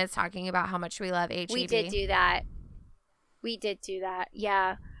 20 minutes talking about how much we love HEB. We did do that.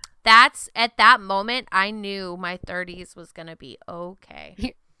 Yeah. That's, at that moment, I knew my 30s was going to be okay.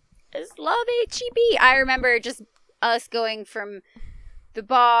 I just love HEB. I remember just us going from the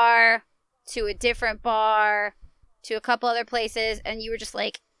bar to a different bar to a couple other places, and you were just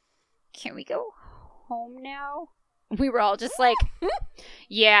like, can we go home now? we were all just like,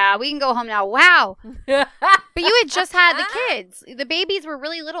 yeah, we can go home now. Wow. But you had just had the kids. The babies were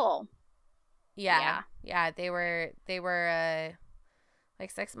really little. Yeah. They were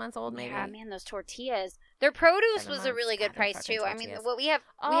like 6 months old, maybe. Yeah, man, those tortillas. Their produce was a really good price too. I mean, what we have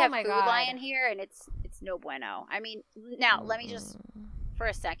Food Lion here, and it's no bueno. I mean, now let me just for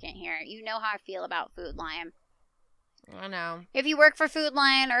a second here. You know how I feel about Food Lion. I know. If you work for Food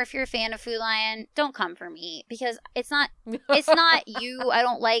Lion or if you're a fan of Food Lion, don't come for me because it's not you I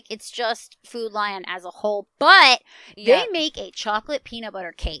don't like. It's just Food Lion as a whole. But they make a chocolate peanut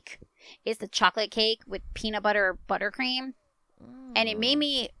butter cake. It's the chocolate cake with peanut butter buttercream. And it made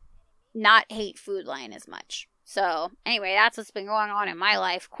me not hate Food Lion as much. So, anyway, that's what's been going on in my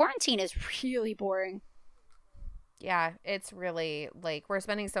life. Quarantine is really boring. Yeah, it's really, like, we're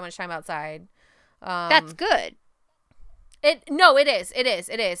spending so much time outside. That's good. It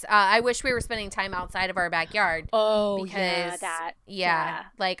is. I wish we were spending time outside of our backyard. Oh, because, yeah.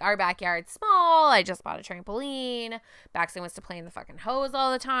 Like, our backyard's small. I just bought a trampoline. Baxter wants to play in the fucking hose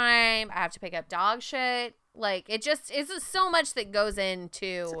all the time. I have to pick up dog shit. Like, it's just so much that goes into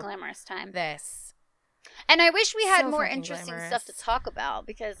it's a glamorous time. This. And I wish we had So more fucking interesting glamorous. stuff to talk about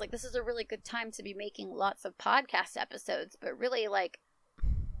because, like, this is a really good time to be making lots of podcast episodes. But really, like,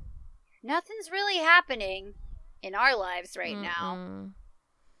 nothing's really happening in our lives right now.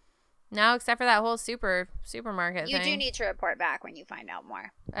 No, except for that whole supermarket You thing. do need to report back when you find out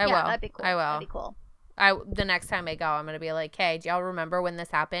more. I will. That'd be cool. I will. That'd be cool. The next time I go, I'm going to be like, hey, do y'all remember when this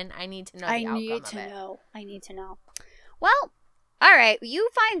happened? I need to know the outcome of it. I need to know. Well, all right. You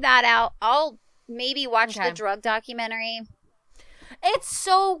find that out. I'll maybe watch the drug documentary. It's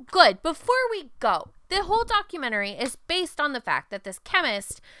so good. Before we go, the whole documentary is based on the fact that this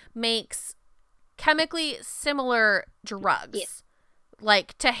chemist makes chemically similar drugs. Yes.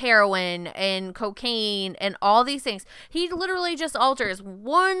 Like to heroin and cocaine and all these things. He literally just alters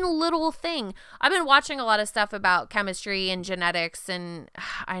one little thing. I've been watching a lot of stuff about chemistry and genetics and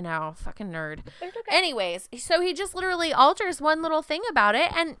I know, fucking nerd. Okay. Anyways, so he just literally alters one little thing about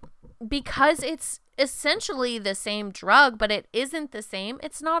it, and because it's essentially the same drug, but it isn't the same,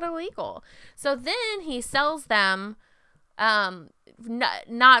 it's not illegal. So then he sells them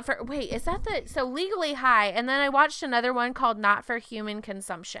not for is that the so legally high, and then I watched another one called not for human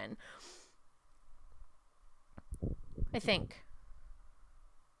consumption, I think.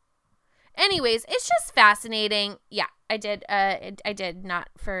 Anyways, it's just fascinating. Yeah, I did not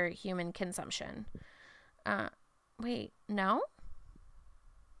for human consumption. Wait, no.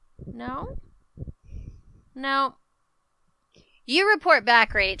 You report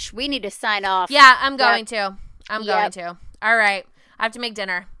back, Rach. We need to sign off. Yeah, I'm going to. Going to. All right. I have to make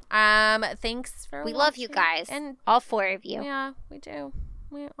dinner. Thanks for We watching. love you guys. And all four of you. Yeah, we do.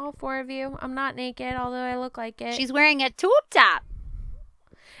 All four of you. I'm not naked, although I look like it. She's wearing a tube top.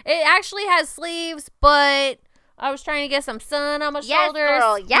 It actually has sleeves, but I was trying to get some sun on my shoulders.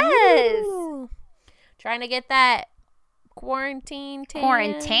 Girl. Yes. Ooh. Trying to get that quarantine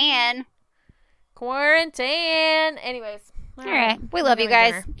tan. Quarantine. Anyways. All right. We love you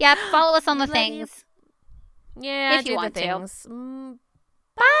guys. Yep. Follow us on the things. Yeah, if you want to.